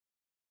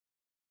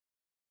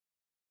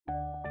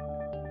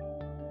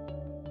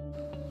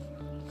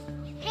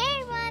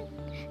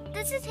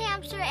this is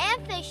Hamster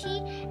and Fishy,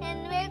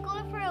 and we're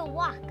going for a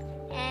walk,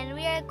 and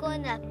we are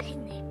going to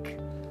picnic.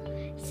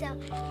 So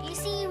you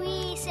see,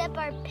 we set up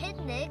our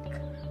picnic,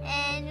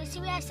 and you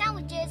see we have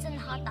sandwiches and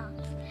hot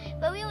dogs,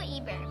 but we don't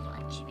eat very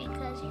much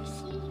because you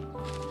see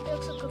it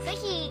looks so good.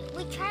 Fishy,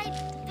 we tried.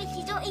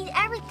 Fishy, don't eat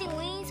everything.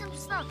 We need some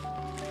stuff.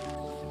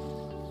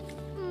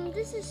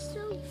 This is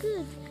so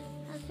good.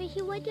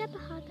 Fishy, why do you have a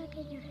hot dog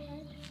in your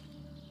head?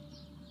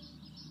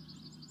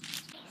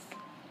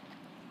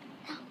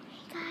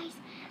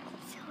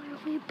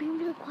 We're being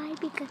really quiet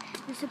because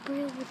there's a bird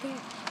over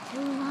there.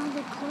 And we want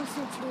to get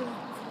closer to it.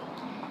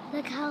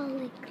 Look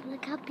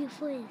how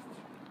beautiful it is.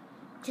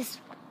 Just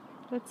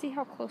let's see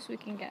how close we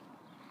can get.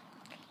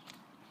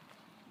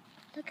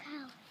 Look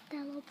how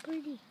that little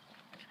birdie.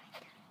 It's right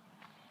there.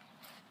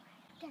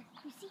 Right there.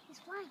 You see, it's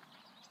flying.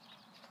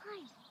 It's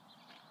flying.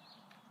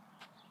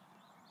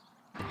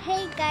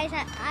 Hey guys,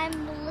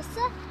 I'm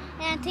Melissa,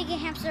 and I'm taking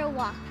Hamster a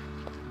walk.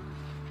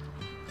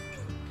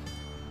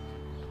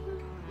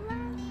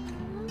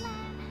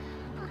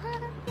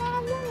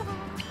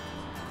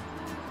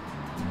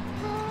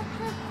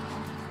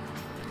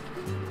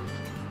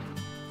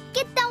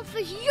 Get down,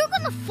 Fishy, you're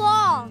gonna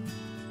fall.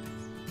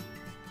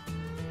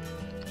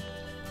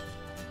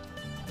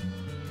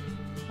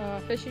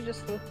 Fishy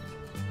just flew.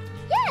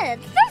 Yeah,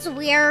 that's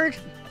weird.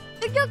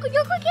 You're gonna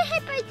get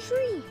hit by a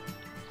tree.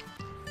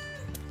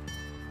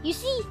 You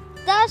see,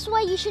 that's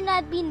why you should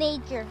not be in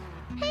nature.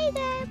 Hey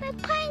there, my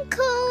pine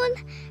cone.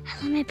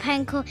 I love my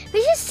pine cone.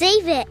 We should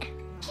save it.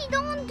 Fishy,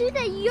 don't want to do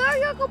that.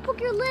 You're gonna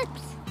poke your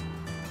lips.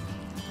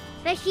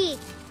 Fishy.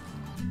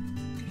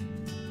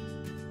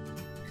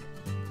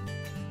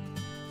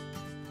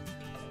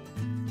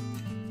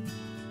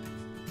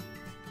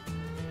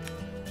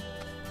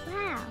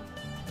 Wow,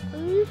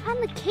 we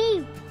found the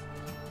cave.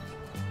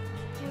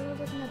 Yeah, we're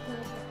looking at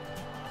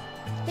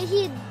that.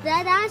 Fishy,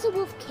 that's a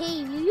wolf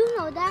cave. You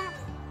know that.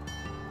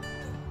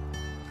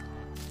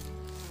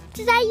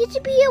 That used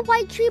to be a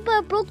white tree, but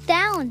it broke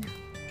down.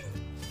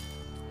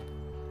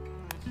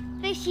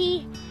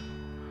 Fishy,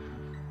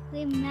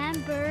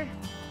 remember?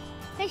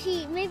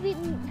 Fishy, maybe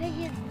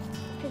Fishy.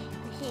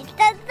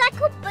 That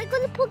could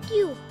gonna poke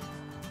you.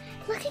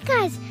 Look at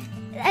guys.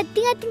 I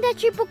think that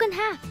tree broke in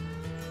half.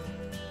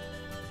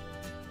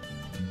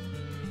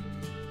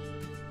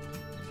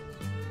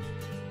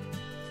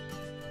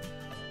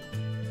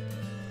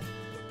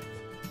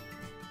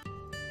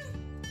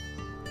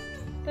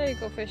 There you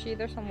go, Fishy.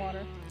 There's some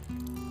water.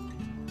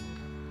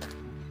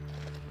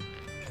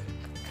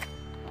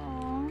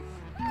 Aww.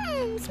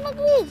 Smell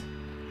good.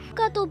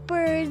 Got the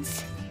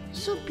birds.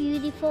 So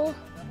beautiful.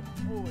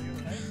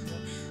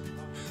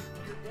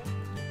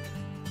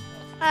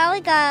 I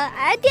like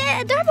I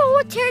don't have a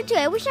whole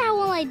territory. I wish I had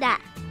one like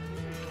that.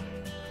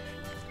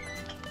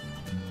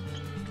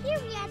 Here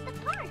we are at the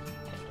park.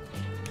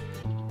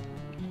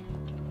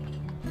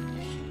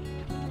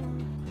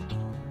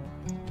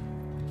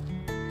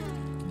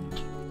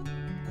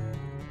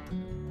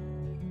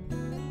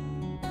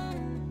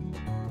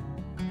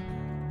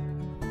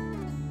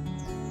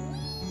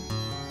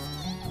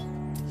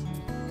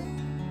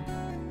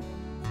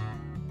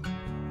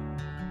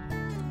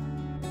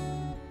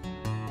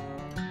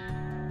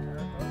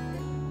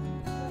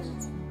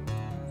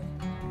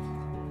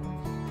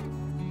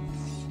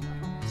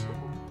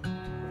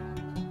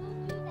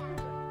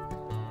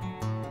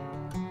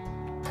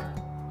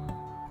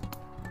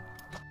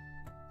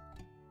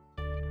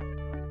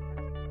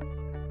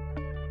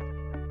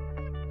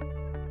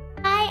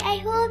 I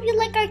hope you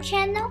like our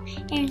channel,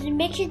 and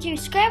make sure to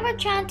subscribe our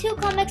channel too,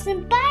 comments,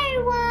 and bye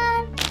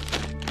everyone.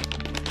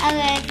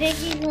 Okay,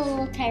 Fishy's a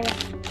little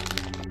tyrant.